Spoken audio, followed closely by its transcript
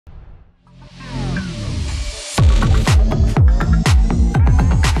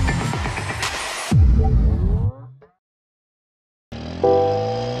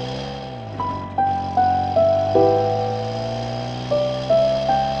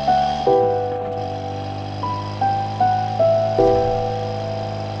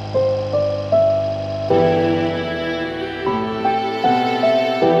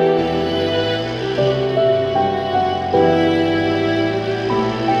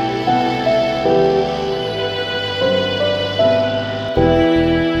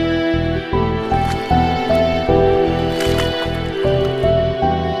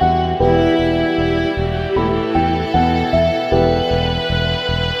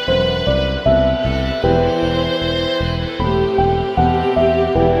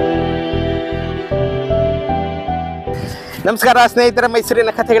ನಮಸ್ಕಾರ ಸ್ನೇಹಿತರ,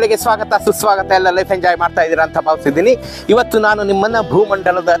 ಮೈಸೂರಿನ ಕಥೆಗಳಿಗೆ ಸ್ವಾಗತ ಸುಸ್ವಾಗತ. ಎಲ್ಲ ಲೈಫ್ ಎಂಜಾಯ್ ಮಾಡ್ತಾ ಇದ್ದೀರಾ ಅಂತ ಭಾವಿಸಿದ್ದೀನಿ. ಇವತ್ತು ನಾನು ನಿಮ್ಮನ್ನ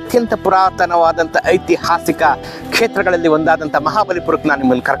ಭೂಮಂಡಲದ ಅತ್ಯಂತ ಪುರಾತನವಾದಂಥ ಐತಿಹಾಸಿಕ ಕ್ಷೇತ್ರಗಳಲ್ಲಿ ಒಂದಾದಂಥ ಮಹಾಬಲಿಪುರಕ್ಕೆ ನಾನು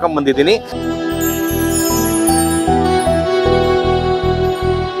ನಿಮ್ಮನ್ನು ಕರ್ಕೊಂಡ್ ಬಂದಿದ್ದೀನಿ.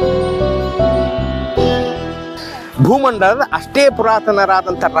 ಭೂಮಂಡಲದ ಅಷ್ಟೇ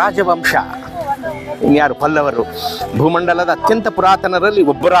ಪುರಾತನರಾದಂಥ ರಾಜವಂಶ ಇನ್ಯಾರು ಪಲ್ಲವರು. ಭೂಮಂಡಲದ ಅತ್ಯಂತ ಪುರಾತನರಲ್ಲಿ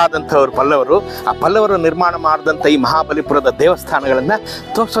ಒಬ್ಬರಾದಂಥವ್ರು ಪಲ್ಲವರು. ಆ ಪಲ್ಲವರು ನಿರ್ಮಾಣ ಮಾಡಿದಂಥ ಈ ಮಹಾಬಲಿಪುರದ ದೇವಸ್ಥಾನಗಳನ್ನು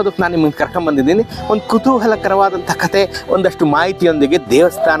ತೋರಿಸೋದಕ್ಕೆ ನಾನು ನಿಮಗೆ ಕರ್ಕೊಂಡ್ಬಂದಿದ್ದೀನಿ. ಒಂದು ಕುತೂಹಲಕರವಾದಂಥ ಕತೆ, ಒಂದಷ್ಟು ಮಾಹಿತಿಯೊಂದಿಗೆ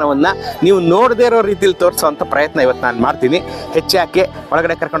ದೇವಸ್ಥಾನವನ್ನು ನೀವು ನೋಡದೇ ಇರೋ ರೀತಿಯಲ್ಲಿ ತೋರಿಸೋವಂಥ ಪ್ರಯತ್ನ ಇವತ್ತು ನಾನು ಮಾಡ್ತೀನಿ. ಹೆಚ್ಚಾಕೆ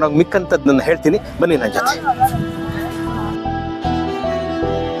ಒಳಗಡೆ ಕರ್ಕೊಂಡೋಗಿ ಮಿಕ್ಕಂಥದ್ದನ್ನು ಹೇಳ್ತೀನಿ, ಬನ್ನಿ ನನ್ನ ಜೊತೆ.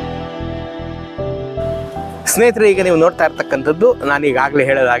 ಸ್ನೇಹಿತರೆ, ಈಗ ನೀವು ನೋಡ್ತಾ ಇರ್ತಕ್ಕಂಥದ್ದು ನಾನು ಈಗಾಗಲೇ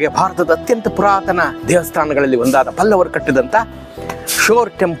ಹೇಳಿದ ಹಾಗೆ ಭಾರತದ ಅತ್ಯಂತ ಪುರಾತನ ದೇವಸ್ಥಾನಗಳಲ್ಲಿ ಒಂದಾದ ಪಲ್ಲವರು ಕಟ್ಟಿದಂಥ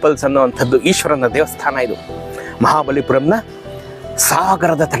ಶೋರ್ ಟೆಂಪಲ್ಸ್ ಅನ್ನುವಂಥದ್ದು ಈಶ್ವರನ ದೇವಸ್ಥಾನ. ಇದು ಮಹಾಬಲಿಪುರಂನ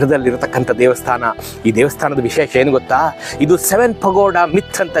ಸಾಗರದ ತಟದಲ್ಲಿರತಕ್ಕಂಥ ದೇವಸ್ಥಾನ. ಈ ದೇವಸ್ಥಾನದ ವಿಶೇಷ ಏನು ಗೊತ್ತಾ? ಇದು 7 ಪಗೋಡಾ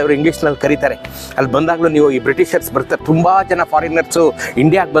ಮಿತ್ ಅಂತ ಇವರು ಇಂಗ್ಲೀಷ್ನಲ್ಲಿ ಕರೀತಾರೆ. ಅಲ್ಲಿ ಬಂದಾಗಲೂ ನೀವು ಈ ಬ್ರಿಟಿಷರ್ಸ್ ಬರ್ತಾರೆ, ತುಂಬ ಜನ ಫಾರಿನರ್ಸು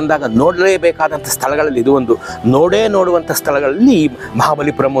ಇಂಡಿಯಾಗೆ ಬಂದಾಗ ನೋಡಲೇಬೇಕಾದಂಥ ಸ್ಥಳಗಳಲ್ಲಿ ಇದು ಒಂದು. ನೋಡುವಂಥ ಸ್ಥಳಗಳಲ್ಲಿ ಈ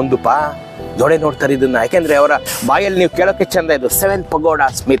ಮಹಾಬಲಿಪುರಂ ಒಂದುಪ್ಪ. ನೋಡ್ತಾರೆ ಇದನ್ನು, ಯಾಕೆಂದರೆ ಅವರ ಬಾಯಲ್ಲಿ ನೀವು ಕೇಳೋಕ್ಕೆ ಚೆಂದ. ಇದು 7 ಪಗೋಡಾ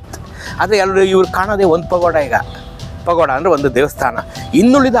ಸ್ಮಿತ್. ಆದರೆ ಎಲ್ಲರೂ ಇವ್ರು ಕಾಣೋದೇ ಒಂದು ಪಗೋಡ. ಈಗ ಪಗೋಡ ಅಂದರೆ ಒಂದು ದೇವಸ್ಥಾನ.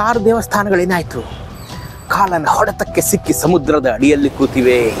 ಇನ್ನುಳಿದ 6 ದೇವಸ್ಥಾನಗಳೇನಾಯಿತು? ಕಾಲನ ಹೊಡೆತಕ್ಕೆ ಸಿಕ್ಕಿ ಸಮುದ್ರದ ಅಡಿಯಲ್ಲಿ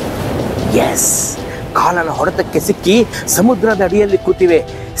ಕೂತಿವೆ. ಎಸ್, ಕಾಲನ ಹೊಡೆತಕ್ಕೆ ಸಿಕ್ಕಿ ಸಮುದ್ರದ ಅಡಿಯಲ್ಲಿ ಕೂತಿವೆ.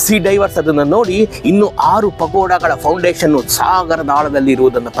 ಸಿ ಡೈವರ್ಸ್ ಅದನ್ನು ನೋಡಿ ಇನ್ನೂ 6 ಪಗೋಡಗಳ ಫೌಂಡೇಶನ್ನು ಸಾಗರದ ಆಳದಲ್ಲಿ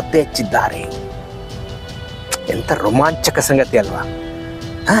ಇರುವುದನ್ನು ಪತ್ತೆ ಹಚ್ಚಿದ್ದಾರೆ. ಎಂಥ ರೋಮಾಂಚಕ ಸಂಗತಿ ಅಲ್ವಾ?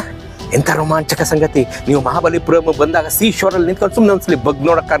 ಎಂಥ ರೋಮಾಂಚಕ ಸಂಗತಿ. ನೀವು ಮಹಾಬಲಿಪುರಂ ಬಂದಾಗ ಸೀ ಶೋರಲ್ಲಿ ನಿಂತ್ಕೊಂಡು ಸುಮ್ಮನೆ ಒಂದ್ಸಲಿ ಬಗ್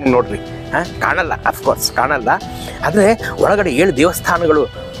ನೋಡೋಕ್ಕಾಗಿ ನೋಡ್ರಿ. ಕಾಣಲ್ಲ, ಅಫ್ಕೋರ್ಸ್ ಕಾಣಲ್ಲ. ಆದರೆ ಒಳಗಡೆ 7 ದೇವಸ್ಥಾನಗಳು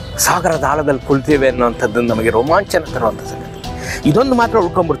ಸಾಗರದ ಆಳದಲ್ಲಿ ಕುಳಿತಿವೆ ಅನ್ನೋವಂಥದ್ದು ನಮಗೆ ರೋಮಾಂಚನ ತರುವಂಥ ಸಂಗತಿ. ಇದೊಂದು ಮಾತ್ರ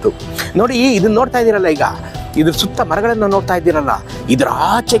ಉಳ್ಕೊಂಡ್ಬಿಡ್ತು ನೋಡಿ. ಇದನ್ನು ನೋಡ್ತಾ ಇದ್ದೀರಲ್ಲ, ಈಗ ಇದ್ರ ಸುತ್ತ ಮರಗಳನ್ನು ನೋಡ್ತಾ ಇದ್ದೀರಲ್ಲ, ಇದರ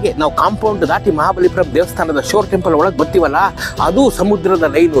ಆಚೆಗೆ ನಾವು ಕಾಂಪೌಂಡ್ ದಾಟಿ ಮಹಾಬಲಿಪುರಂ ದೇವಸ್ಥಾನದ ಶೋರ್ ಟೆಂಪಲ್ ಒಳಗೆ ಬರ್ತೀವಲ್ಲ, ಅದು ಸಮುದ್ರದ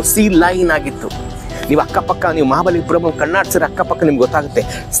ಲೈನು, ಸಿ ಲೈನ್ ಆಗಿತ್ತು. ನೀವು ಅಕ್ಕಪಕ್ಕ, ನೀವು ಮಹಾಬಲಿಪುರಂ ಕಣ್ಣಾಡ್ಸಿದ್ರೆ ಅಕ್ಕಪಕ್ಕ ನಿಮ್ಗೆ ಗೊತ್ತಾಗುತ್ತೆ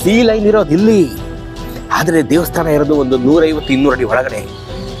ಸಿ ಲೈನ್ ಇರೋದು ಇಲ್ಲಿ. ಆದರೆ ದೇವಸ್ಥಾನ ಇರೋದು ಒಂದು 150-200 ಅಡಿ ಒಳಗಡೆ.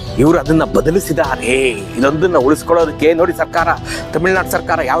 ಇವರು ಅದನ್ನು ಬದಲಿಸಿದ್ದಾರೆ. ಇದೊಂದನ್ನು ಉಳಿಸ್ಕೊಳ್ಳೋದಕ್ಕೆ ನೋಡಿ ಸರ್ಕಾರ, ತಮಿಳುನಾಡು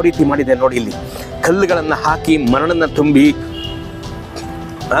ಸರ್ಕಾರ ಯಾವ ರೀತಿ ಮಾಡಿದೆ ನೋಡಿ. ಇಲ್ಲಿ ಕಲ್ಲುಗಳನ್ನು ಹಾಕಿ ಮರಳನ್ನು ತುಂಬಿ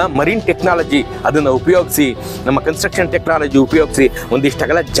ಮರೀನ್ ಟೆಕ್ನಾಲಜಿ ಅದನ್ನು ಉಪಯೋಗಿಸಿ, ನಮ್ಮ ಕನ್ಸ್ಟ್ರಕ್ಷನ್ ಟೆಕ್ನಾಲಜಿ ಉಪಯೋಗಿಸಿ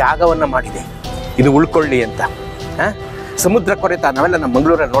ಒಂದಿಷ್ಟಗಲ ಜಾಗವನ್ನು ಮಾಡಿದೆ ಇದು ಉಳ್ಕೊಳ್ಳಿ ಅಂತ. ಸಮುದ್ರ ಕೊರೆತ ನಾವೆಲ್ಲ ನಮ್ಮ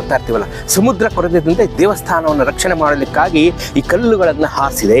ಮಂಗಳೂರಲ್ಲಿ ನೋಡ್ತಾ ಇರ್ತೀವಲ್ಲ, ಸಮುದ್ರ ಕೊರೆತದಿಂದ ದೇವಸ್ಥಾನವನ್ನು ರಕ್ಷಣೆ ಮಾಡಲಿಕ್ಕಾಗಿ ಈ ಕಲ್ಲುಗಳನ್ನು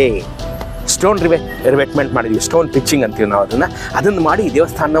ಹಾಸಿದೆ. ಸ್ಟೋನ್ ರಿವೆಟ್ಮೆಂಟ್ ಮಾಡಿದ್ದೀವಿ, ಸ್ಟೋನ್ ಪಿಚ್ಚಿಂಗ್ ಅಂತೀವಿ ನಾವು ಅದನ್ನು ಮಾಡಿ ಈ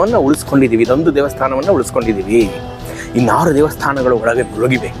ದೇವಸ್ಥಾನವನ್ನು ಉಳಿಸ್ಕೊಂಡಿದ್ದೀವಿ. ಇದೊಂದು ದೇವಸ್ಥಾನವನ್ನು ಉಳಿಸ್ಕೊಂಡಿದ್ದೀವಿ. ಇನ್ನು 6 ದೇವಸ್ಥಾನಗಳು ಒಳಗೆ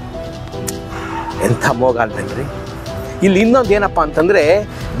ಮುಳುಗಿವೆ. ಎಂಥ ಮೋಗಾಲ್ರಿ. ಇಲ್ಲಿ ಇನ್ನೊಂದು ಏನಪ್ಪ ಅಂತಂದರೆ,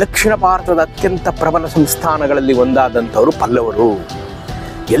 ದಕ್ಷಿಣ ಭಾರತದ ಅತ್ಯಂತ ಪ್ರಬಲ ಸಂಸ್ಥಾನಗಳಲ್ಲಿ ಒಂದಾದಂಥವರು ಪಲ್ಲವರು.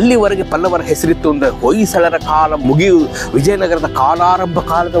 ಎಲ್ಲಿವರೆಗೆ ಪಲ್ಲವರ ಹೆಸರಿತ್ತು ಅಂದರೆ, ಹೊಯ್ಸಳರ ಕಾಲ ಮುಗಿಯು ವಿಜಯನಗರದ ಕಾಲಾರಂಭ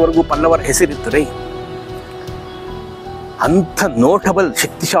ಕಾಲದವರೆಗೂ ಪಲ್ಲವರ ಹೆಸರಿತ್ತು ರೀ. ಅಂಥ ನೋಟಬಲ್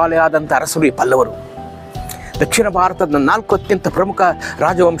ಶಕ್ತಿಶಾಲಿಯಾದಂಥ ಅರಸರು ಈ ಪಲ್ಲವರು. ದಕ್ಷಿಣ ಭಾರತದ 4 ಅತ್ಯಂತ ಪ್ರಮುಖ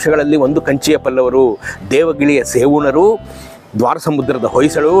ರಾಜವಂಶಗಳಲ್ಲಿ ಒಂದು ಕಂಚಿಯ ಪಲ್ಲವರು, ದೇವಗಿಳಿಯ ಸೇವುಣರು, ದ್ವಾರಸಮುದ್ರದ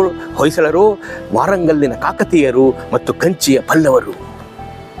ಹೊಯ್ಸಳರು, ವಾರಂಗಲ್ಲಿನ ಕಾಕತೀಯರು ಮತ್ತು ಕಂಚಿಯ ಪಲ್ಲವರು.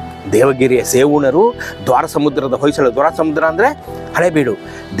 ದೇವಗಿರಿಯ ಸೇವುಣರು, ದ್ವಾರಸಮುದ್ರದ ಹೊಯ್ಸಳರು, ದ್ವಾರಸಮುದ್ರ ಅಂದರೆ ಹಳೆಬೀಡು,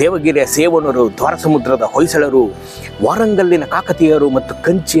 ದೇವಗಿರಿಯ ಸೇವಣರು, ದ್ವಾರಸಮುದ್ರದ ಹೊಯ್ಸಳರು, ವಾರಂಗಲ್ಲಿನ ಕಾಕತೀಯರು ಮತ್ತು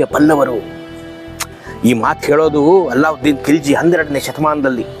ಕಂಚಿಯ ಪಲ್ಲವರು. ಈ ಮಾತು ಹೇಳೋದು ಅಲ್ಲಾವುದ್ದೀನ್ ಖಿಲ್ಜಿ 12ನೇ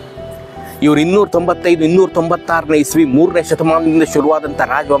ಶತಮಾನದಲ್ಲಿ. ಇವರು 295-296ನೇ ಇಸ್ವಿ 3ನೇ ಶತಮಾನದಿಂದ ಶುರುವಾದಂಥ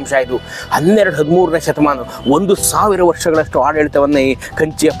ರಾಜವಂಶ. ಇದು 12-13ನೇ ಶತಮಾನ, 1000 ವರ್ಷಗಳಷ್ಟು ಆಡಳಿತವನ್ನು ಈ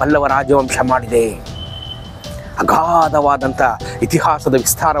ಕಂಚಿಯ ಪಲ್ಲವ ರಾಜವಂಶ ಮಾಡಿದೆ. ಅಗಾಧವಾದಂಥ ಇತಿಹಾಸದ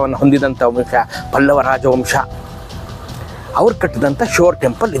ವಿಸ್ತಾರವನ್ನು ಹೊಂದಿದಂಥ ವಂಶ ಪಲ್ಲವ ರಾಜವಂಶ. ಅವ್ರು ಕಟ್ಟಿದಂಥ ಶೋರ್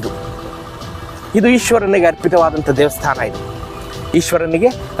ಟೆಂಪಲ್ ಇದು ಈಶ್ವರನಿಗೆ ಅರ್ಪಿತವಾದಂಥ ದೇವಸ್ಥಾನ. ಇದು ಈಶ್ವರನಿಗೆ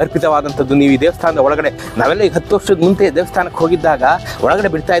ಅರ್ಪಿತವಾದಂಥದ್ದು. ನೀವು ಈ ದೇವಸ್ಥಾನದ ಒಳಗಡೆ, ನಾವೆಲ್ಲ ಈಗ 10 ವರ್ಷದ ಮುಂದೆ ದೇವಸ್ಥಾನಕ್ಕೆ ಹೋಗಿದ್ದಾಗ ಒಳಗಡೆ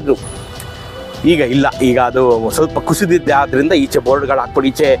ಬಿಡ್ತಾಯಿದ್ರು. ಈಗ ಇಲ್ಲ, ಈಗ ಅದು ಸ್ವಲ್ಪ ಕುಸಿದಿದ್ದೆ. ಆದ್ದರಿಂದ ಈಚೆ ಬೋರ್ಡ್ಗಳು ಹಾಕ್ಬಿಟ್ಟು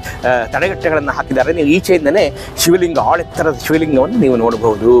ಈಚೆ ತಡೆಗಟ್ಟೆಗಳನ್ನು ಹಾಕಿದ್ದಾರೆ. ನೀವು ಈಚೆಯಿಂದನೇ ಶಿವಲಿಂಗ, ಆಳೆತ್ತರದ ಶಿವಲಿಂಗವನ್ನು ನೀವು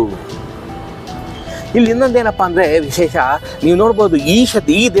ನೋಡ್ಬೋದು. ಇಲ್ಲಿ ಇನ್ನೊಂದೇನಪ್ಪ ಅಂದರೆ ವಿಶೇಷ, ನೀವು ನೋಡ್ಬೋದು ಈ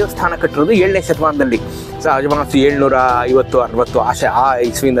ದೇವಸ್ಥಾನ ಕಟ್ಟಿರೋದು 7ನೇ ಶತಮಾನದಲ್ಲಿ, 750-60 ಆ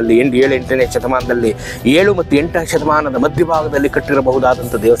ಇಸ್ವಿನಲ್ಲಿ, 7-8ನೇ ಶತಮಾನದಲ್ಲಿ, 7 ಮತ್ತು 8ನೇ ಶತಮಾನದ ಮಧ್ಯಭಾಗದಲ್ಲಿ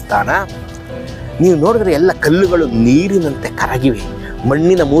ಕಟ್ಟಿರಬಹುದಾದಂಥ ದೇವಸ್ಥಾನ. ನೀವು ನೋಡಿದ್ರೆ ಎಲ್ಲ ಕಲ್ಲುಗಳು ನೀರಿನಂತೆ ಕರಗಿವೆ,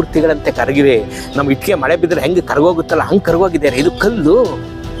 ಮಣ್ಣಿನ ಮೂರ್ತಿಗಳಂತೆ ಕರಗಿವೆ. ನಮ್ಮ ಇಟ್ಟಿಗೆ ಮಳೆ ಬಿದ್ದರೆ ಹೆಂಗೆ ಕರಗೋಗುತ್ತಲ್ಲ ಹಂಗೆ ಕರಗೋಗಿದ್ದಾರೆ.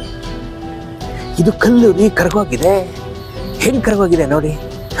 ಇದು ಕಲ್ಲು ರೀ, ಕರಗೋಗಿದೆ. ಹೆಂಗೆ ಕರಗೋಗಿದೆ ನೋಡಿ.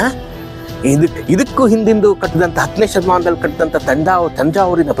 ಇದಕ್ಕೂ ಹಿಂದಿಂದು ಕಟ್ಟಿದಂಥ 10ನೇ ಶತಮಾನದಲ್ಲಿ ಕಟ್ಟಿದಂಥ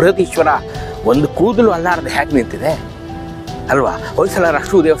ತಂಜಾವೂರಿನ ಬೃಹದೀಶ್ವರ ಒಂದು ಕೂದಲು ಅಲ್ಲಾರದೆ ಹೇಗೆ ನಿಂತಿದೆ ಅಲ್ವಾ? ಹೊಯ್ಸಳರ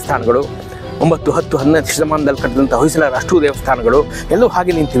ಅಷ್ಟೂ ದೇವಸ್ಥಾನಗಳು 9, 10, 11ನೇ ಶತಮಾನದಲ್ಲಿ ಕಟ್ಟಿದಂಥ ಹೊಯ್ಸಳರ ಅಷ್ಟೂ ದೇವಸ್ಥಾನಗಳು ಎಲ್ಲವೂ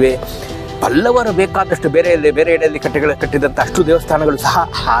ಹಾಗೆ ನಿಂತಿವೆ. ಪಲ್ಲವರು ಬೇಕಾದಷ್ಟು ಬೇರೆ ಎಡೆಯಲ್ಲಿ ಕಟ್ಟಿದಂಥ ಅಷ್ಟು ದೇವಸ್ಥಾನಗಳು ಸಹ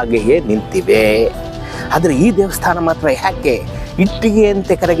ಹಾಗೆಯೇ ನಿಂತಿವೆ. ಆದರೆ ಈ ದೇವಸ್ಥಾನ ಮಾತ್ರ ಯಾಕೆ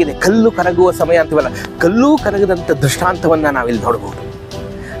ಇಟ್ಟಿಗೆಯಂತೆ ಕರಗಿದೆ? ಕಲ್ಲು ಕರಗುವ ಸಮಯ ಅಂತೀವಲ್ಲ, ಕಲ್ಲು ಕರಗದಂಥ ದೃಷ್ಟಾಂತವನ್ನು ನಾವಿಲ್ಲಿ ನೋಡ್ಬೋದು.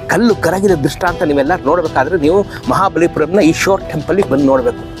 ಕಲ್ಲು ಕರಗಿದ ದೃಷ್ಟಾಂತ ನೀವೆಲ್ಲ ನೋಡಬೇಕಾದ್ರೆ ನೀವು ಮಹಾಬಲಿಪುರಂನ ಈ ಶೋರ್ ಟೆಂಪಲ್ಗೆ ಬಂದು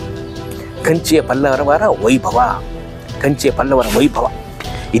ನೋಡಬೇಕು. ಕಂಚಿಯ ಪಲ್ಲವರ ವೈಭವ, ಕಂಚಿಯ ಪಲ್ಲವರ ವೈಭವ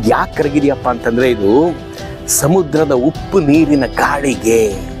ಇದು ಯಾಕೆ ಕರಗಿದೆಯಪ್ಪ ಅಂತಂದರೆ, ಇದು ಸಮುದ್ರದ ಉಪ್ಪು ನೀರಿನ ಗಾಳಿಗೆ,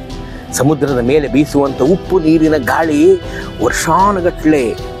 ಸಮುದ್ರದ ಮೇಲೆ ಬೀಸುವಂಥ ಉಪ್ಪು ನೀರಿನ ಗಾಳಿ ವರ್ಷಾನುಗಟ್ಟಲೆ,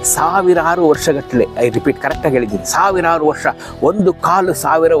 ಸಾವಿರಾರು ವರ್ಷಗಟ್ಟಲೆ, ಐ ರಿಪೀಟ್ ಕರೆಕ್ಟಾಗಿ ಹೇಳಿದ್ದೀನಿ, ಸಾವಿರಾರು ವರ್ಷ,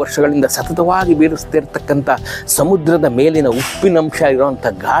 1,400,000 ವರ್ಷಗಳಿಂದ ಸತತವಾಗಿ ಬೀರಿಸ್ತಿರ್ತಕ್ಕಂಥ ಸಮುದ್ರದ ಮೇಲಿನ ಉಪ್ಪಿನಂಶ ಇರುವಂಥ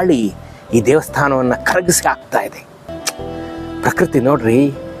ಗಾಳಿ ಈ ದೇವಸ್ಥಾನವನ್ನು ಕರಗಿಸಿ ಹಾಕ್ತಾ ಇದೆ. ಪ್ರಕೃತಿ ನೋಡ್ರಿ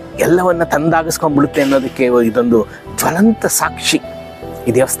ಎಲ್ಲವನ್ನ ತಂದಾಗಿಸ್ಕೊಂಡ್ಬಿಡುತ್ತೆ ಅನ್ನೋದಕ್ಕೆ ಇದೊಂದು ಜ್ವಲಂತ ಸಾಕ್ಷಿ.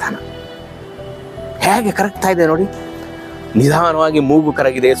 ಈ ದೇವಸ್ಥಾನ ಹೇಗೆ ಕರಗ್ತಾ ಇದೆ ನೋಡಿ. ನಿಧಾನವಾಗಿ ಮೂಗು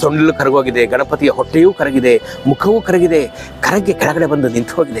ಕರಗಿದೆ, ಸೊಂಡಿಲು ಕರಗೋಗಿದೆ, ಗಣಪತಿಯ ಹೊಟ್ಟೆಯೂ ಕರಗಿದೆ, ಮುಖವೂ ಕರಗಿದೆ, ಕರಗಿ ಕೆಳಗಡೆ ಬಂದು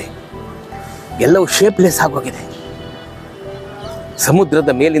ನಿಂತು ಹೋಗಿದೆ, ಎಲ್ಲವೂ ಶೇಪ್ಲೆಸ್ ಆಗೋಗಿದೆ.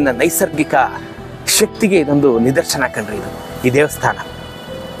 ಸಮುದ್ರದ ಮೇಲಿನ ನೈಸರ್ಗಿಕ ಶಕ್ತಿಗೆ ಇದೊಂದು ನಿದರ್ಶನ ಕಂಡ್ರಿ ಇದು ಈ ದೇವಸ್ಥಾನ.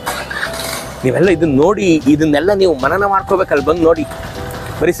 ನೀವೆಲ್ಲ ಇದನ್ನ ನೋಡಿ, ಇದನ್ನೆಲ್ಲ ನೀವು ಮನನ ಮಾಡ್ಕೋಬೇಕಲ್ಲಿ ಬಂದು ನೋಡಿ.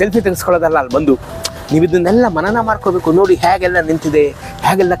 ಬರೀ ಸೆಲ್ಫಿ ತೆಗೆಸ್ಕೊಳ್ಳೋದಲ್ಲ, ಅಲ್ಲಿ ಬಂದು ನೀವು ಇದನ್ನೆಲ್ಲ ಮನನ ಮಾಡ್ಕೋಬೇಕು. ನೋಡಿ ಹೇಗೆಲ್ಲ ನಿಂತಿದೆ,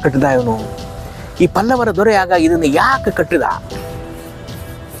 ಹೇಗೆಲ್ಲ ಕಟ್ಟಿದ ಇವನು. ಈ ಪಲ್ಲವರ ದೊರೆಯಾಗ ಇದನ್ನು ಯಾಕೆ ಕಟ್ಟಿದ?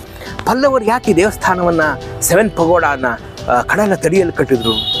 ಪಲ್ಲವರು ಯಾಕೆ ಈ ದೇವಸ್ಥಾನವನ್ನು 7 ಪಗೋಡನ ಕಡಲ ತಡಿಯಲ್ಲಿ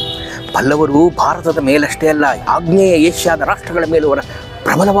ಕಟ್ಟಿದ್ರು? ಪಲ್ಲವರು ಭಾರತದ ಮೇಲಷ್ಟೇ ಅಲ್ಲ, ಆಗ್ನೇಯ ಏಷ್ಯಾದ ರಾಷ್ಟ್ರಗಳ ಮೇಲೂ ಅವರ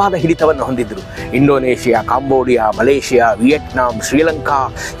ಪ್ರಬಲವಾದ ಹಿಡಿತವನ್ನು ಹೊಂದಿದ್ದರು. Indonesia, Cambodia, Malaysia, Vietnam, Sri Lanka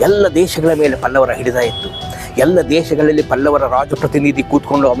ಎಲ್ಲ ದೇಶಗಳ ಮೇಲೆ ಪಲ್ಲವರ ಹಿಡಿತ ಇತ್ತು. ಎಲ್ಲ ದೇಶಗಳಲ್ಲಿ ಪಲ್ಲವರ ರಾಜಪ್ರತಿನಿಧಿ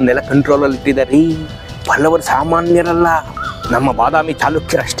ಕೂತ್ಕೊಂಡು ಅವನ್ನೆಲ್ಲ ಕಂಟ್ರೋಲಲ್ಲಿ ಇಟ್ಟಿದ್ದಾರೆ. ಪಲ್ಲವರು ಸಾಮಾನ್ಯರಲ್ಲ, ನಮ್ಮ ಬಾದಾಮಿ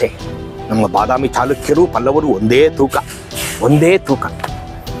ಚಾಲುಕ್ಯರಷ್ಟೇ. ನಮ್ಮ ಬಾದಾಮಿ ಚಾಲುಕ್ಯರು ಪಲ್ಲವರು ಒಂದೇ ತೂಕ.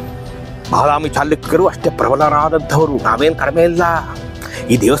 ಬಾದಾಮಿ ಚಾಲುಕ್ಯರು ಅಷ್ಟೇ ಪ್ರಬಲರಾದಂಥವರು, ನಾವೇನು ಕಡಿಮೆ ಇಲ್ಲ.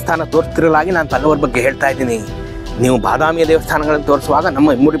 ಈ ದೇವಸ್ಥಾನ ತೋರಿಸ್ತಿರಲಾಗಿ ನಾನು ಪಲ್ಲವರ ಬಗ್ಗೆ ಹೇಳ್ತಾ ಇದ್ದೀನಿ. ನೀವು ಬಾದಾಮಿಯ ದೇವಸ್ಥಾನಗಳನ್ನು ತೋರಿಸುವಾಗ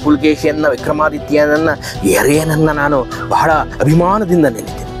ನಮ್ಮ ಇಮ್ಮಡಿ ಪುಲಕೇಶಿಯನ್ನ, ವಿಕ್ರಮಾದಿತ್ಯನನ್ನು, ಎರೆಯನನ್ನು ನಾನು ಬಹಳ ಅಭಿಮಾನದಿಂದ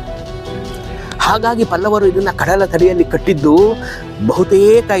ನೆನೆತೀನಿ. ಹಾಗಾಗಿ ಪಲ್ಲವರು ಇದನ್ನು ಕಡಲ ತಡಿಯಲ್ಲಿ ಕಟ್ಟಿದ್ದು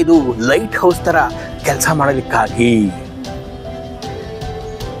ಬಹುತೇಕ ಇದು ಲೈಟ್ ಹೌಸ್ ಥರ ಕೆಲಸ ಮಾಡಲಿಕ್ಕಾಗಿ.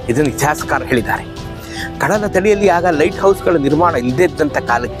 ಇದನ್ನು ಇತಿಹಾಸಕಾರ ಹೇಳಿದ್ದಾರೆ. ಕಡಲ ತಡಿಯಲ್ಲಿ ಆಗ ಲೈಟ್ ಹೌಸ್ಗಳ ನಿರ್ಮಾಣ ಇಲ್ಲದಿದ್ದಂಥ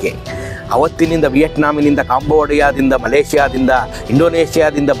ಕಾಲಕ್ಕೆ ಅವತ್ತಿನಿಂದ ವಿಯೆಟ್ನಾಮಿನಿಂದ, ಕಾಂಬೋಡಿಯಾದಿಂದ, ಮಲೇಷಿಯಾದಿಂದ,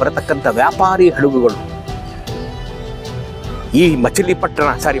 ಇಂಡೋನೇಷಿಯಾದಿಂದ ಬರತಕ್ಕಂಥ ವ್ಯಾಪಾರಿ ಹಡಗುಗಳು ಈ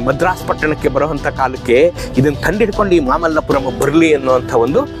ಮದ್ರಾಸ್ ಪಟ್ಟಣಕ್ಕೆ ಬರುವಂಥ ಕಾಲಕ್ಕೆ ಇದನ್ನು ಕಂಡಿಡ್ಕೊಂಡು ಈ ಮಾಮಲ್ಲಪುರಂ ಬರಲಿ ಅನ್ನುವಂಥ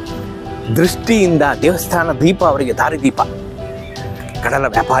ಒಂದು ದೃಷ್ಟಿಯಿಂದ ದೇವಸ್ಥಾನ ದೀಪ ಅವರಿಗೆ ದಾರಿದೀಪ, ಕಡಲ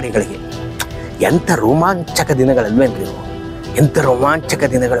ವ್ಯಾಪಾರಿಗಳಿಗೆ. ಎಂಥ ರೋಮಾಂಚಕ ದಿನಗಳಲ್ವೇನ್ರಿ ಇವು? ಎಂಥ ರೋಮಾಂಚಕ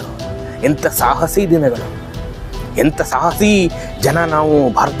ದಿನಗಳು, ಎಂಥ ಸಾಹಸಿ ದಿನಗಳು, ಎಂಥ ಸಾಹಸಿ ಜನ ನಾವು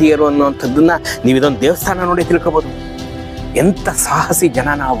ಭಾರತೀಯರು ಅನ್ನುವಂಥದ್ದನ್ನು ನೀವು ಇದೊಂದು ದೇವಸ್ಥಾನ ನೋಡಿ ತಿಳ್ಕೊಬೋದು. ಎಂಥ ಸಾಹಸಿ ಜನ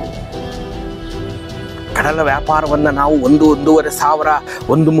ನಾವು. ಕಡಲ ವ್ಯಾಪಾರವನ್ನು ನಾವು 1,500,000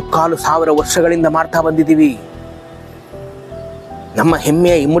 1,3,000 ವರ್ಷಗಳಿಂದ ಮಾಡ್ತಾ ಬಂದಿದ್ದೀವಿ. ನಮ್ಮ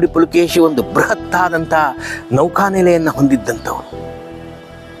ಹೆಮ್ಮೆಯ ಇಮ್ಮಡಿ ಪುಲಕೇಶಿ ಒಂದು ಬೃಹತ್ತಾದಂಥ ನೌಕಾನೆಲೆಯನ್ನು ಹೊಂದಿದ್ದಂಥವು.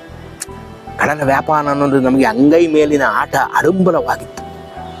 ಕಡಲ ವ್ಯಾಪಾರ ಅನ್ನೋದು ನಮಗೆ ಅಂಗೈ ಮೇಲಿನ ಆಟ, ಅಡಂಬರವಾಗಿತ್ತು.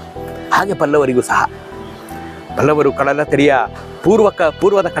 ಹಾಗೆ ಪಲ್ಲವರಿಗೂ ಸಹ. ಪಲ್ಲವರು ಕಡಲ ತಡಿಯ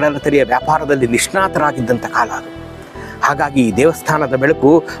ಪೂರ್ವದ ಕಡಲ ತಡಿಯ ವ್ಯಾಪಾರದಲ್ಲಿ ನಿಷ್ಣಾತರಾಗಿದ್ದಂಥ ಕಾಲ ಅದು. ಹಾಗಾಗಿ ಈ ದೇವಸ್ಥಾನದ ಬೆಳಕು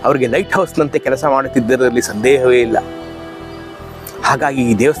ಅವರಿಗೆ ಲೈಟ್ ಹೌಸ್ನಂತೆ ಕೆಲಸ ಮಾಡುತ್ತಿದ್ದರಲ್ಲಿ ಸಂದೇಹವೇ ಇಲ್ಲ. ಹಾಗಾಗಿ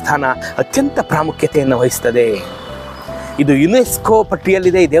ಈ ದೇವಸ್ಥಾನ ಅತ್ಯಂತ ಪ್ರಾಮುಖ್ಯತೆಯನ್ನು ವಹಿಸ್ತದೆ. ಇದು ಯುನೆಸ್ಕೋ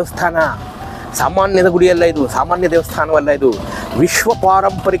ಪಟ್ಟಿಯಲ್ಲಿದೆ. ಈ ದೇವಸ್ಥಾನ ಸಾಮಾನ್ಯದ ಗುಡಿಯಲ್ಲ, ಇದು ಸಾಮಾನ್ಯ ದೇವಸ್ಥಾನವಲ್ಲ, ಇದು ವಿಶ್ವ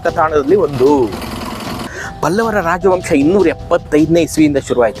ಪಾರಂಪರಿಕ ತಾಣದಲ್ಲಿ ಒಂದು. ಪಲ್ಲವರ ರಾಜವಂಶ 275ನೇ ಇಸ್ವಿಯಿಂದ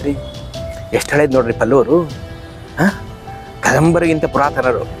ಶುರುವಾಯ್ತು ರೀ. ಎಷ್ಟು ಹಳೇದು ನೋಡ್ರಿ ಪಲ್ಲವರು. ಕದಂಬರಿಗಿಂತ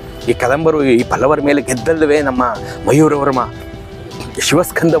ಪುರಾತನರು. ಈ ಕದಂಬರು ಈ ಪಲ್ಲವರ ಮೇಲೆ ಗೆದ್ದಲ್ಲವೇ ನಮ್ಮ ಮಯೂರ ವರ್ಮ,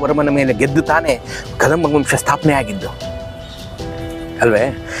 ಶಿವಸ್ಕಂದ ವರ್ಮನ ಮೇಲೆ ಗೆದ್ದು ತಾನೇ ಕದಂಬ ವಂಶ ಸ್ಥಾಪನೆ ಆಗಿದ್ದು ಅಲ್ವೇ.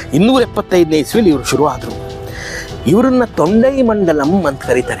 275ನೇ ಇಸ್ವಿಲಿ ಇವರು ಶುರುವಾದರು. ಇವರನ್ನ ತೊಂಡೈ ಮಂಡಲಂ ಅಂತ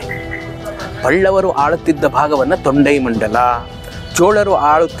ಕರೀತಾರೆ. ಪಲ್ಲವರು ಆಳುತ್ತಿದ್ದ ಭಾಗವನ್ನು ತೊಂಡೈ ಮಂಡಲ, ಚೋಳರು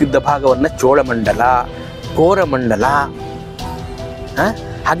ಆಳುತ್ತಿದ್ದ ಭಾಗವನ್ನು ಚೋಳಮಂಡಲ, ಕೋರಮಂಡಲ,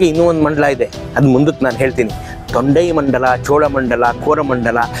 ಹಾಗೆ ಇನ್ನೂ ಒಂದು ಮಂಡಲ ಇದೆ, ಅದು ಮುಂದಕ್ಕೆ ನಾನು ಹೇಳ್ತೀನಿ. ತೊಂಡೈ ಮಂಡಲ, ಚೋಳಮಂಡಲ,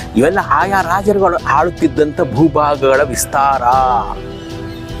 ಕೋರಮಂಡಲ ಇವೆಲ್ಲ ಆಯಾ ರಾಜರುಗಳು ಆಳುತ್ತಿದ್ದಂಥ ಭೂಭಾಗಗಳ ವಿಸ್ತಾರ.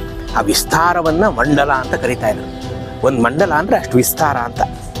 ಆ ವಿಸ್ತಾರವನ್ನು ಮಂಡಲ ಅಂತ ಕರೀತಾ ಇದ್ರು. ಒಂದು ಮಂಡಲ ಅಂದರೆ ಅಷ್ಟು ವಿಸ್ತಾರ ಅಂತ.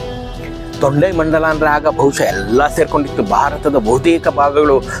 ತೊಂಡೈ ಮಂಡಲ ಅಂದರೆ ಆಗ ಬಹುಶಃ ಎಲ್ಲ ಸೇರ್ಕೊಂಡಿತ್ತು. ಭಾರತದ ಬಹುತೇಕ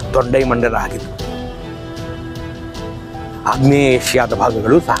ಭಾಗಗಳು ತೊಂಡೈ ಮಂಡಲ ಆಗಿತ್ತು. ಆಗ್ನೇಯ ಏಷ್ಯಾದ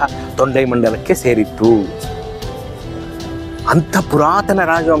ಭಾಗಗಳು ಸಹ ತೊಂಡೈ ಮಂಡಲಕ್ಕೆ ಸೇರಿತ್ತು. ಅಂಥ ಪುರಾತನ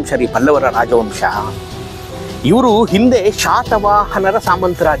ರಾಜವಂಶ ರೀ ಪಲ್ಲವರ ರಾಜವಂಶ. ಇವರು ಹಿಂದೆ ಶಾತವಾಹನರ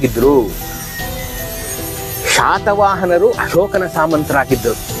ಸಾಮಂತರಾಗಿದ್ದರು. ಶಾತವಾಹನರು ಅಶೋಕನ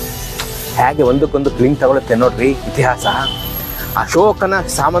ಸಾಮಂತರಾಗಿದ್ದರು. ಹೇಗೆ ಒಂದಕ್ಕೊಂದು ಕ್ಲಿಂಗ್ ತಗೊಳುತ್ತೆ ನೋಡ್ರಿ ಇತಿಹಾಸ. ಅಶೋಕನ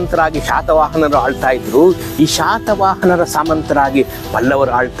ಸಾಮಂತರಾಗಿ ಶಾತವಾಹನರು ಆಳ್ತಾ ಇದ್ರು. ಈ ಶಾತವಾಹನರ ಸಾಮಂತರಾಗಿ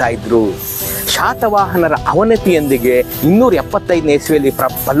ಪಲ್ಲವರು ಆಳ್ತಾ ಇದ್ರು. ಶಾತವಾಹನರ ಅವನತಿಯೊಂದಿಗೆ 275ನೇ ಇಸ್ವಿಯಲ್ಲಿ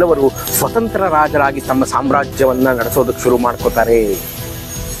ಪಲ್ಲವರು ಸ್ವತಂತ್ರ ರಾಜರಾಗಿ ತಮ್ಮ ಸಾಮ್ರಾಜ್ಯವನ್ನ ನಡೆಸೋದಕ್ಕೆ ಶುರು ಮಾಡ್ಕೋತಾರೆ.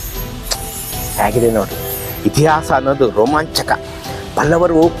 ಹೇಗಿದೆ ನೋಡಿ ಇತಿಹಾಸ ಅನ್ನೋದು ರೋಮಾಂಚಕ.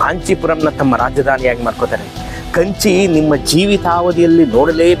 ಪಲ್ಲವರು ಕಾಂಚೀಪುರಂನ ತಮ್ಮ ರಾಜಧಾನಿಯಾಗಿ ಮಾಡ್ಕೋತಾರೆ. ಕಂಚಿ ನಿಮ್ಮ ಜೀವಿತಾವಧಿಯಲ್ಲಿ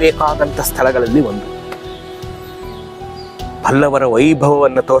ನೋಡಲೇಬೇಕಾದಂಥ ಸ್ಥಳಗಳಲ್ಲಿ ಒಂದು. ಪಲ್ಲವರ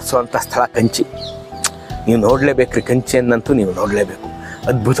ವೈಭವವನ್ನು ತೋರಿಸುವಂಥ ಸ್ಥಳ ಕಂಚಿ. ನೀವು ನೋಡಲೇಬೇಕ್ರಿ. ಕಂಚಿಯನ್ನಂತೂ ನೀವು ನೋಡಲೇಬೇಕು.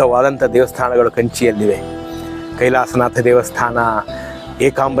 ಅದ್ಭುತವಾದಂಥ ದೇವಸ್ಥಾನಗಳು ಕಂಚಿಯಲ್ಲಿವೆ. ಕೈಲಾಸನಾಥ ದೇವಸ್ಥಾನ,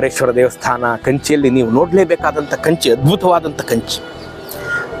 ಏಕಾಂಬರೇಶ್ವರ ದೇವಸ್ಥಾನ ಕಂಚಿಯಲ್ಲಿ ನೀವು ನೋಡಲೇಬೇಕಾದಂಥ ಕಂಚಿ, ಅದ್ಭುತವಾದಂಥ ಕಂಚಿ.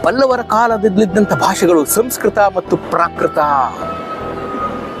 ಪಲ್ಲವರ ಕಾಲದಲ್ಲಿದ್ದಂಥ ಭಾಷೆಗಳು ಸಂಸ್ಕೃತ ಮತ್ತು ಪ್ರಾಕೃತ.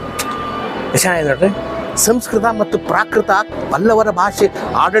 ಚೆನ್ನಾಗಿದೆ ನೋಡ್ರಿ. ಸಂಸ್ಕೃತ ಮತ್ತು ಪ್ರಾಕೃತ ಪಲ್ಲವರ ಭಾಷೆ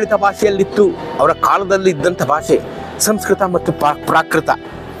ಆಡಳಿತ ಭಾಷೆಯಲ್ಲಿತ್ತು. ಅವರ ಕಾಲದಲ್ಲಿ ಇದ್ದಂಥ ಭಾಷೆ ಸಂಸ್ಕೃತ ಮತ್ತು ಪ್ರಾಕೃತ.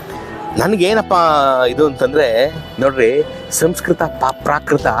 ನನಗೇನಪ್ಪ ಇದು ಅಂತಂದರೆ ನೋಡ್ರಿ, ಸಂಸ್ಕೃತ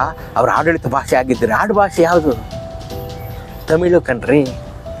ಪ್ರಾಕೃತ ಅವರ ಆಡಳಿತ ಭಾಷೆ ಆಗಿದ್ದರೆ ಆಡು ಭಾಷೆ ಯಾವುದು? ತಮಿಳು ಕಣ್ರಿ.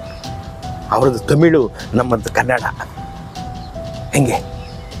 ಅವ್ರದ್ದು ತಮಿಳು, ನಮ್ಮದು ಕನ್ನಡ. ಹೆಂಗೆ?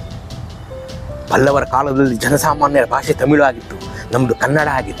 ಪಲ್ಲವರ ಕಾಲದಲ್ಲಿ ಜನಸಾಮಾನ್ಯರ ಭಾಷೆ ತಮಿಳು ಆಗಿತ್ತು, ನಮ್ಮದು ಕನ್ನಡ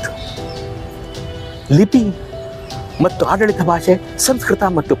ಆಗಿತ್ತು. ಲಿಪಿ ಮತ್ತು ಆಡಳಿತ ಭಾಷೆ ಸಂಸ್ಕೃತ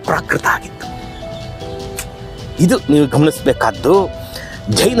ಮತ್ತು ಪ್ರಾಕೃತ ಆಗಿತ್ತು. ಇದು ನೀವು ಗಮನಿಸಬೇಕಾದ್ದು.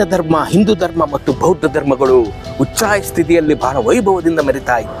 ಜೈನ ಧರ್ಮ, ಹಿಂದೂ ಧರ್ಮ ಮತ್ತು ಬೌದ್ಧ ಧರ್ಮಗಳು ಉಚ್ಛ್ರಾಯ ಸ್ಥಿತಿಯಲ್ಲಿ ಬಹಳ ವೈಭವದಿಂದ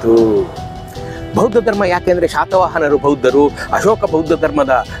ಮೆರಿತಾ ಇತ್ತು. ಬೌದ್ಧ ಧರ್ಮ ಯಾಕೆಂದರೆ ಶಾತವಾಹನರು ಬೌದ್ಧರು. ಅಶೋಕ ಬೌದ್ಧ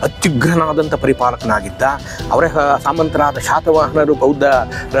ಧರ್ಮದ ಅತ್ಯುಗ್ರನಾದಂಥ ಪರಿಪಾಲಕನಾಗಿದ್ದ. ಅವರ ಸಾಮಂತರಾದ ಶಾತವಾಹನರು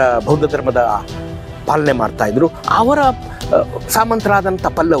ಬೌದ್ಧ ಧರ್ಮದ ಪಾಲನೆ ಮಾಡ್ತಾ ಇದ್ರು. ಅವರ ಸಾಮಂತರಾದಂಥ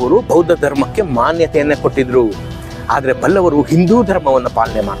ಪಲ್ಲವರು ಬೌದ್ಧ ಧರ್ಮಕ್ಕೆ ಮಾನ್ಯತೆಯನ್ನು ಕೊಟ್ಟಿದ್ರು. ಆದರೆ ಪಲ್ಲವರು ಹಿಂದೂ ಧರ್ಮವನ್ನು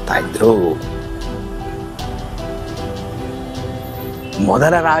ಪಾಲನೆ ಮಾಡ್ತಾ ಇದ್ರು.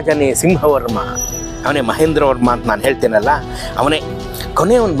 ಮೊದಲ ರಾಜನೇ ಸಿಂಹವರ್ಮ, ಅವನೇ ಮಹೇಂದ್ರ ವರ್ಮ ಅಂತ ನಾನು ಹೇಳ್ತೇನಲ್ಲ, ಅವನೇ.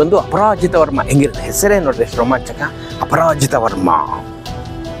 ಕೊನೆಯವನು ಬಂದು ಅಪರಾಜಿತ ವರ್ಮ. ಹೆಂಗಿರುತ್ತೆ ಹೆಸರೇ ನೋಡ್ರಿ, ಎಷ್ಟು ರೋಮಾಂಚಕ. ಅಪರಾಜಿತ ವರ್ಮ.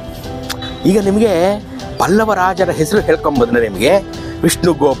 ಈಗ ನಿಮಗೆ ಪಲ್ಲವ ರಾಜರ ಹೆಸರು ಹೇಳ್ಕೊಂಬಂದ್ರೆ ನಿಮಗೆ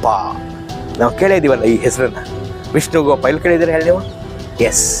ವಿಷ್ಣುಗೋಪ. ನಾವು ಕೇಳಿದ್ದೀವಲ್ಲ ಈ ಹೆಸರನ್ನ, ವಿಷ್ಣುಗೋಪ. ಎಲ್ಲಿ ಕೇಳಿದ್ರೆ ಹೇಳಿ ನೀವು?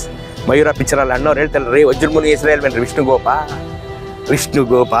 ಎಸ್, ಮಯೂರ ಪಿಕ್ಚರಲ್ಲಿ ಅಣ್ಣವ್ರು ಹೇಳ್ತಾರಲ್ಲ ರೀ, ವಜ್ರಮುನಿ ಹೆಸರು ಹೇಳ್ಬೇಡ್ರಿ, ವಿಷ್ಣುಗೋಪ.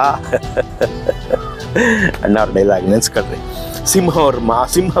 ವಿಷ್ಣುಗೋಪ ಅಣ್ಣವ್ರ ಡೈಲಾಗ್ ನೆನ್ಸ್ಕೊಳ್ರಿ. ಸಿಂಹವರ್ಮ,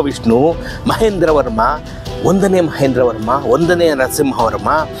 ಸಿಂಹ ವಿಷ್ಣು, ಮಹೇಂದ್ರ ವರ್ಮ, 1ನೇ ಮಹೇಂದ್ರ ವರ್ಮ, 1ನೇ ನರಸಿಂಹವರ್ಮ,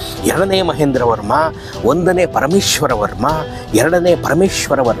 2ನೇ ಮಹೇಂದ್ರ ವರ್ಮ, 1ನೇ ಪರಮೇಶ್ವರ ವರ್ಮ, 2ನೇ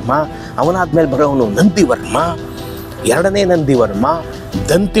ಪರಮೇಶ್ವರ ವರ್ಮ. ಅವನಾದ್ಮೇಲೆ ಬರೋವನು ನಂದಿವರ್ಮ, 2ನೇ ನಂದಿವರ್ಮ,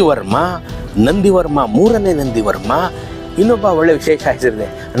 ದಂತಿವರ್ಮ, ನಂದಿವರ್ಮ, 3ನೇ ನಂದಿವರ್ಮ. ಇನ್ನೊಬ್ಬ ಒಳ್ಳೆ ವಿಶೇಷ ಹೆಸರಿದೆ,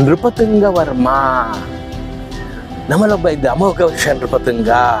 ನೃಪತುಂಗ ವರ್ಮ. ನಮ್ಮಲ್ಲೊಬ್ಬ ಇದ್ದ ಅಮೋಘ ವರ್ಷ ನೃಪತುಂಗ.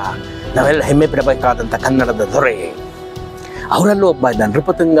 ನಾವೆಲ್ಲ ಹೆಮ್ಮೆ ಪಡಬೇಕಾದಂಥ ಕನ್ನಡದ ದೊರೆ. ಅವರಲ್ಲೂ ಒಬ್ಬ ಇದ್ದ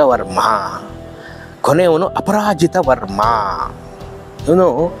ನೃಪತುಂಗ ವರ್ಮ. ಕೊನೆಯವನು ಅಪರಾಜಿತ ವರ್ಮ. ಇವನು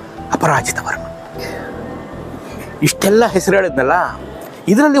ಅಪರಾಜಿತ ವರ್ಮ. ಇಷ್ಟೆಲ್ಲ ಹೆಸರು ಹೇಳಿದ್ನಲ್ಲ,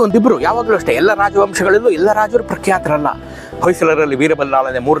 ಇದರಲ್ಲಿ ಒಂದಿಬ್ಬರು ಯಾವಾಗಲೂ ಅಷ್ಟೇ, ಎಲ್ಲ ರಾಜವಂಶಗಳಲ್ಲೂ ಎಲ್ಲ ರಾಜರು ಪ್ರಖ್ಯಾತರಲ್ಲ. ಹೊಯ್ಸಳರಲ್ಲಿ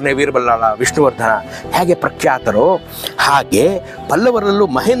ವೀರಬಲ್ಲಾಳನೇ, 3ನೇ ವೀರಬಲ್ಲಾಳ, ವಿಷ್ಣುವರ್ಧನ ಹೇಗೆ ಪ್ರಖ್ಯಾತರೋ ಹಾಗೆ ಪಲ್ಲವರಲ್ಲೂ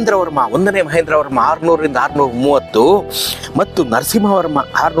ಮಹೇಂದ್ರ ವರ್ಮ, 1ನೇ ಮಹೇಂದ್ರ ವರ್ಮ 600ರಿಂದ 630 ಮತ್ತು ನರಸಿಂಹವರ್ಮ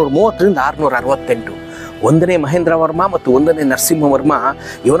 630ರಿಂದ 668. 1ನೇ ಮಹೇಂದ್ರ ವರ್ಮ ಮತ್ತು 1ನೇ ನರಸಿಂಹವರ್ಮ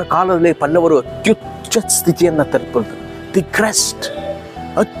ಇವನ ಕಾಲದಲ್ಲಿ ಪಲ್ಲವರು ಅತ್ಯುಚ್ಚ ಸ್ಥಿತಿಯನ್ನು ತಲುಪುತ್ತಾರೆ. ದಿ ಕ್ರೆಸ್ಟ್,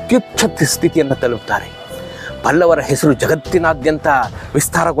 ಅತ್ಯುಚ್ಚ ಸ್ಥಿತಿಯನ್ನು ತಲುಪ್ತಾರೆ. ಪಲ್ಲವರ ಹೆಸರು ಜಗತ್ತಿನಾದ್ಯಂತ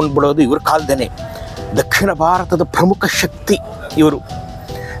ವಿಸ್ತಾರಗೊಂಡ್ಬಿಡೋದು ಇವ್ರ ಕಾಲದೇನೆ. ದಕ್ಷಿಣ ಭಾರತದ ಪ್ರಮುಖ ಶಕ್ತಿ ಇವರು.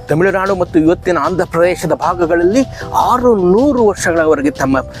 ತಮಿಳುನಾಡು ಮತ್ತು ಇವತ್ತಿನ ಆಂಧ್ರ ಪ್ರದೇಶದ ಭಾಗಗಳಲ್ಲಿ 600 ವರ್ಷಗಳವರೆಗೆ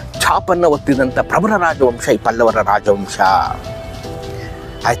ತಮ್ಮ ಛಾಪನ್ನು ಒತ್ತಿದಂಥ ಪ್ರಬಲ ರಾಜವಂಶ ಈ ಪಲ್ಲವರ ರಾಜವಂಶ.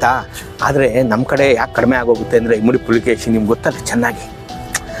 ಆಯಿತಾ? ಆದರೆ ನಮ್ಮ ಕಡೆ ಯಾಕೆ ಕಡಿಮೆ ಆಗೋಗುತ್ತೆ ಅಂದರೆ ಇಮ್ಮಡಿ ಪುಲಿಕೇಶಿ ನಿಮ್ಗೆ ಗೊತ್ತಲ್ಲ ಚೆನ್ನಾಗಿ.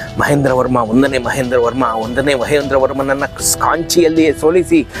 ಮಹೇಂದ್ರ ವರ್ಮ, 1ನೇ ಮಹೇಂದ್ರ ವರ್ಮ 1ನೇ ಮಹೇಂದ್ರ ವರ್ಮನನ್ನು ಕಾಂಚಿಯಲ್ಲಿಯೇ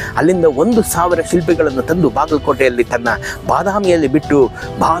ಸೋಲಿಸಿ ಅಲ್ಲಿಂದ 1000 ಶಿಲ್ಪಿಗಳನ್ನು ತಂದು ಬಾಗಲಕೋಟೆಯಲ್ಲಿ ತನ್ನ ಬಾದಾಮಿಯಲ್ಲಿ ಬಿಟ್ಟು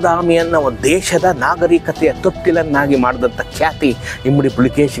ಬಾದಾಮಿಯನ್ನು ಒಂದು ದೇಶದ ನಾಗರಿಕತೆಯ ತೊಟ್ಟಿಲನ್ನಾಗಿ ಮಾಡಿದಂಥ ಖ್ಯಾತಿ ಇಮ್ಮಡಿ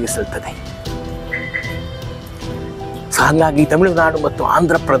ಪುಲಿಕೇಶಿಗೆ ಸಲ್ತದೆ. ಹಾಗಾಗಿ ತಮಿಳುನಾಡು ಮತ್ತು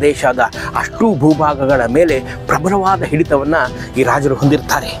ಆಂಧ್ರ ಪ್ರದೇಶದ ಅಷ್ಟೂ ಭೂಭಾಗಗಳ ಮೇಲೆ ಪ್ರಬಲವಾದ ಹಿಡಿತವನ್ನು ಈ ರಾಜರು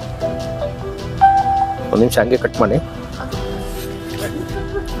ಹೊಂದಿರ್ತಾರೆ. ಒಂದು ನಿಮಿಷ ಹಂಗೆ ಕಟ್ ಮಾಡಿ.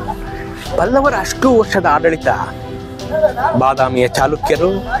 ಪಲ್ಲವರ ಅಷ್ಟು ವರ್ಷದ ಆಡಳಿತ ಬಾದಾಮಿಯ ಚಾಲುಕ್ಯರು,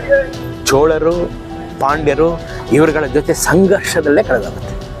 ಚೋಳರು, ಪಾಂಡ್ಯರು ಇವರುಗಳ ಜೊತೆ ಸಂಘರ್ಷದಲ್ಲೇ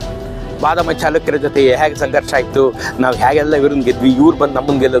ಕಳೆದಾಗುತ್ತೆ. ಬಾದಾಮಿ ಚಾಲುಕ್ಯರ ಜೊತೆ ಹೇಗೆ ಸಂಘರ್ಷ ಆಯಿತು, ನಾವು ಹೇಗೆಲ್ಲ ಇವ್ರನ್ನ ಗೆದ್ವಿ, ಇವ್ರು ಬಂದು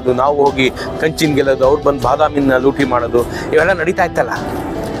ನಮ್ಮನ್ನು ಗೆಲ್ಲೋದು, ನಾವು ಹೋಗಿ ಕಂಚಿನ ಗೆಲ್ಲೋದು, ಅವ್ರು ಬಂದು ಬಾದಾಮಿನ ಲೂಟಿ ಮಾಡೋದು, ಇವೆಲ್ಲ ನಡೀತಾ ಇತ್ತಲ್ಲ.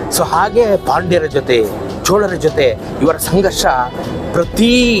 ಸೊ ಹಾಗೆ ಪಾಂಡ್ಯರ ಜೊತೆ, ಚೋಳರ ಜೊತೆ ಇವರ ಸಂಘರ್ಷ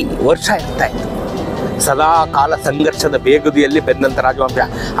ಪ್ರತಿ ವರ್ಷ ಇರ್ತಾ ಇತ್ತು. ಸದಾ ಕಾಲ ಸಂಘರ್ಷದ ಬೇಗುದಿಯಲ್ಲಿ ಬೆಂದಂಥ ರಾಜವಂಶ.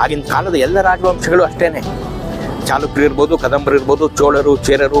 ಆಗಿನ ಕಾಲದ ಎಲ್ಲ ರಾಜವಂಶಗಳು ಅಷ್ಟೇ, ಚಾಲುಕ್ಯರು ಇರ್ಬೋದು, ಕದಂಬರು ಇರ್ಬೋದು, ಚೋಳರು,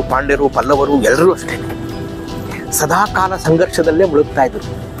 ಚೇರರು, ಪಾಂಡ್ಯರು, ಪಲ್ಲವರು ಎಲ್ಲರೂ ಅಷ್ಟೇ ಸದಾ ಕಾಲ ಸಂಘರ್ಷದಲ್ಲೇ ಮುಳುಗ್ತಾ ಇದ್ರು.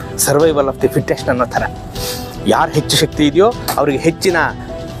 ಸರ್ವೈವಲ್ ಆಫ್ ದಿ ಫಿಟ್ಟೆಸ್ಟ್ ಅನ್ನೋ ಥರ. ಯಾರು ಹೆಚ್ಚು ಶಕ್ತಿ ಇದೆಯೋ ಅವರಿಗೆ ಹೆಚ್ಚಿನ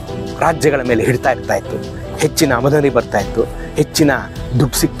ರಾಜ್ಯಗಳ ಮೇಲೆ ಹಿಡ್ತಾ ಇರ್ತಾ ಇತ್ತು, ಹೆಚ್ಚಿನ ಆಮದನಿ ಬರ್ತಾ ಇತ್ತು, ಹೆಚ್ಚಿನ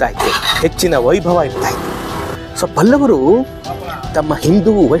ದುಡ್ಡು ಸಿಗ್ತಾ ಇತ್ತು, ಹೆಚ್ಚಿನ ವೈಭವ ಇರ್ತಾ ಇತ್ತು. ಸೊ ಪಲ್ಲವರು ತಮ್ಮ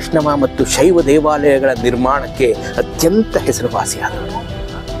ಹಿಂದೂ, ವೈಷ್ಣವ ಮತ್ತು ಶೈವ ದೇವಾಲಯಗಳ ನಿರ್ಮಾಣಕ್ಕೆ ಅತ್ಯಂತ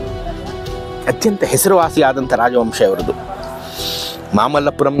ಹೆಸರುವಾಸಿಯಾದಂಥ ರಾಜವಂಶ ಇವರದು.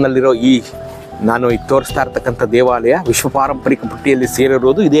 ಮಾಮಲ್ಲಪುರಂನಲ್ಲಿರೋ ನಾನು ಈಗ ತೋರಿಸ್ತಾ ಇರ್ತಕ್ಕಂಥ ದೇವಾಲಯ ವಿಶ್ವ ಪಾರಂಪರಿಕ ಪಟ್ಟಿಯಲ್ಲಿ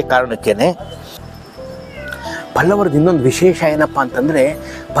ಸೇರಿರೋದು ಇದೇ ಕಾರಣಕ್ಕೇನೆ. ಪಲ್ಲವರದ್ದು ಇನ್ನೊಂದು ವಿಶೇಷ ಏನಪ್ಪ ಅಂತಂದರೆ,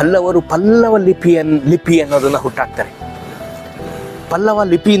 ಪಲ್ಲವ ಲಿಪಿ ಅನ್ನೋದನ್ನು ಹುಟ್ಟಾಕ್ತಾರೆ. ಪಲ್ಲವ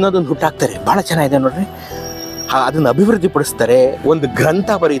ಲಿಪಿ ಅನ್ನೋದನ್ನು ಹುಟ್ಟಾಕ್ತಾರೆ. ಭಾಳ ಚೆನ್ನಾಗಿದೆ ನೋಡ್ರಿ. ಅದನ್ನು ಅಭಿವೃದ್ಧಿಪಡಿಸ್ತಾರೆ, ಒಂದು ಗ್ರಂಥ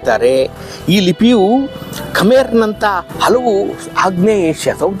ಬರೀತಾರೆ. ಈ ಲಿಪಿಯು ಖಮೇರ್ನಂಥ ಹಲವು ಆಗ್ನೇಯ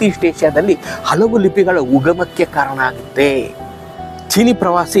ಏಷ್ಯಾ, ಸೌತ್ ಈಸ್ಟ್ ಏಷ್ಯಾದಲ್ಲಿ ಹಲವು ಲಿಪಿಗಳ ಉಗಮಕ್ಕೆ ಕಾರಣ ಆಗುತ್ತೆ. ಚೀನಿ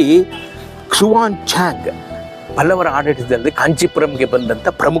ಪ್ರವಾಸಿ ಕ್ಸುವಾನ್ ಚಾಂಗ್ ಪಲ್ಲವರ ಆಡಳಿತದಲ್ಲಿ ಕಾಂಚೀಪುರಂಗೆ ಬಂದಂಥ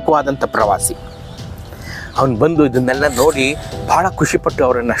ಪ್ರಮುಖವಾದಂಥ ಪ್ರವಾಸಿ. ಅವನು ಬಂದು ಇದನ್ನೆಲ್ಲ ನೋಡಿ ಭಾಳ ಖುಷಿಪಟ್ಟು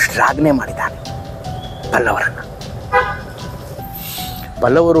ಅವರನ್ನು ಶ್ಲಾಘನೆ ಮಾಡಿದ್ದಾನೆ.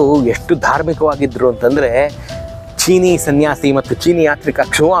 ಪಲ್ಲವರು ಎಷ್ಟು ಧಾರ್ಮಿಕವಾಗಿದ್ದರು ಅಂತಂದರೆ, ಚೀನಿ ಸನ್ಯಾಸಿ ಮತ್ತು ಚೀನಿ ಯಾತ್ರಿಕ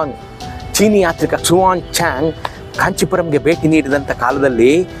ಕ್ಸುವಾನ್ ಚಾಂಗ್ ಕಾಂಚೀಪುರಂಗೆ ಭೇಟಿ ನೀಡಿದಂಥ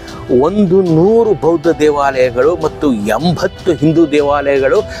ಕಾಲದಲ್ಲಿ 100 ಬೌದ್ಧ ದೇವಾಲಯಗಳು ಮತ್ತು 80 ಹಿಂದೂ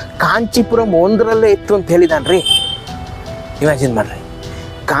ದೇವಾಲಯಗಳು ಕಾಂಚೀಪುರಂ ಒಂದರಲ್ಲೇ ಇತ್ತು ಅಂತ ಹೇಳಿದಾನ್ರಿ. ಇಮ್ಯಾಜಿನ್ ಮಾಡ್ರಿ,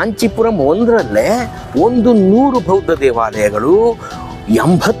 ಕಾಂಚೀಪುರಂ ಒಂದರಲ್ಲೇ 100 ಬೌದ್ಧ ದೇವಾಲಯಗಳು,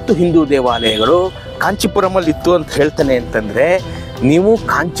 80 ಹಿಂದೂ ದೇವಾಲಯಗಳು ಕಾಂಚೀಪುರಮಲ್ಲಿ ಇತ್ತು ಅಂತ ಹೇಳ್ತಾನೆ. ಅಂತಂದರೆ ನೀವು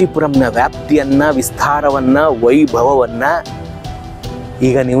ಕಾಂಚೀಪುರಂನ ವ್ಯಾಪ್ತಿಯನ್ನು, ವಿಸ್ತಾರವನ್ನು, ವೈಭವವನ್ನು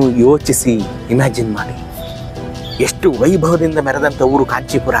ಈಗ ನೀವು ಯೋಚಿಸಿ, ಇಮ್ಯಾಜಿನ್ ಮಾಡಿ. ಎಷ್ಟು ವೈಭವದಿಂದ ಮೆರೆದಂಥ ಊರು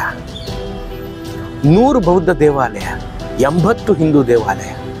ಕಾಂಚೀಪುರ. 100 ಬೌದ್ಧ ದೇವಾಲಯ, 80 ಹಿಂದೂ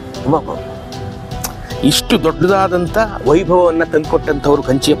ದೇವಾಲಯ. ಇಷ್ಟು ದೊಡ್ಡದಾದಂಥ ವೈಭವವನ್ನು ತಂದುಕೊಟ್ಟಂಥವ್ರು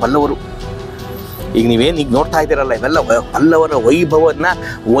ಕಂಚಿಯ ಪಲ್ಲವರು. ಈಗ ನೀವೇನು ನೋಡ್ತಾ ಇದ್ದೀರಲ್ಲ, ಇವೆಲ್ಲ ಪಲ್ಲವರ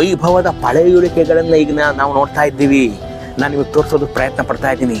ವೈಭವದ ಪಳೆಯುಳಿಕೆಗಳನ್ನು ಈಗ ನಾವು ನೋಡ್ತಾ ಇದ್ದೀವಿ. ನಾನು ನಿಮಗೆ ತೋರಿಸೋದಕ್ಕೆ ಪ್ರಯತ್ನ ಪಡ್ತಾ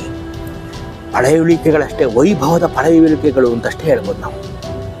ಇದ್ದೀನಿ. ಪಳೆಯುಳಿಕೆಗಳಷ್ಟೇ, ವೈಭವದ ಪಳೆಯುಳಿಕೆಗಳು ಅಂತಷ್ಟೇ ಹೇಳ್ಬೋದು ನಾವು.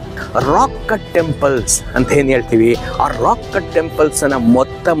 ರಾಕ್ ಕಟ್ ಟೆಂಪಲ್ಸ್ ಅಂತ ಏನು ಹೇಳ್ತೀವಿ, ಆ ರಾಕ್ ಕಟ್ ಟೆಂಪಲ್ಸನ್ನು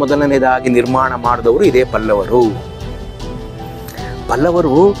ಮೊದಲನೇದಾಗಿ ನಿರ್ಮಾಣ ಮಾಡಿದವರು ಇದೇ ಪಲ್ಲವರು.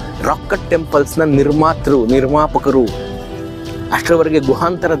 ರಾಕ್ ಕಟ್ ಟೆಂಪಲ್ಸ್ನ ನಿರ್ಮಾಪಕರು. ಅಷ್ಟರವರೆಗೆ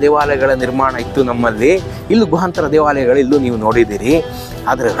ಗುಹಾಂತರ ದೇವಾಲಯಗಳ ನಿರ್ಮಾಣ ಇತ್ತು ನಮ್ಮಲ್ಲಿ. ಇಲ್ಲೂ ಗುಹಾಂತರ ದೇವಾಲಯಗಳಿಲ್ಲೂ ನೀವು ನೋಡಿದ್ದೀರಿ.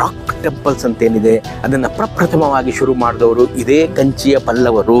 ಆದರೆ ರಾಕ್ ಟೆಂಪಲ್ಸ್ ಅಂತೇನಿದೆ ಅದನ್ನು ಪ್ರಪ್ರಥಮವಾಗಿ ಶುರು ಮಾಡಿದವರು ಇದೇ ಕಂಚಿಯ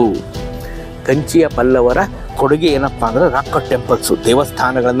ಪಲ್ಲವರ ಕೊಡುಗೆ ಏನಪ್ಪ ಅಂದರೆ ರಾಕ್ ಕಟ್ ಟೆಂಪಲ್ಸು.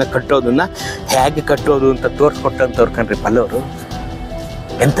 ದೇವಸ್ಥಾನಗಳನ್ನು ಕಟ್ಟೋದನ್ನು ಹೇಗೆ ಕಟ್ಟೋದು ಅಂತ ತೋರಿಸ್ಕೊಟ್ಟಂಥವ್ರು ಕಣ್ರಿ ಪಲ್ಲವರು.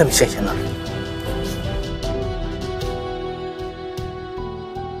 ಎಂಥ ವಿಶೇಷ ನೋಡಿ.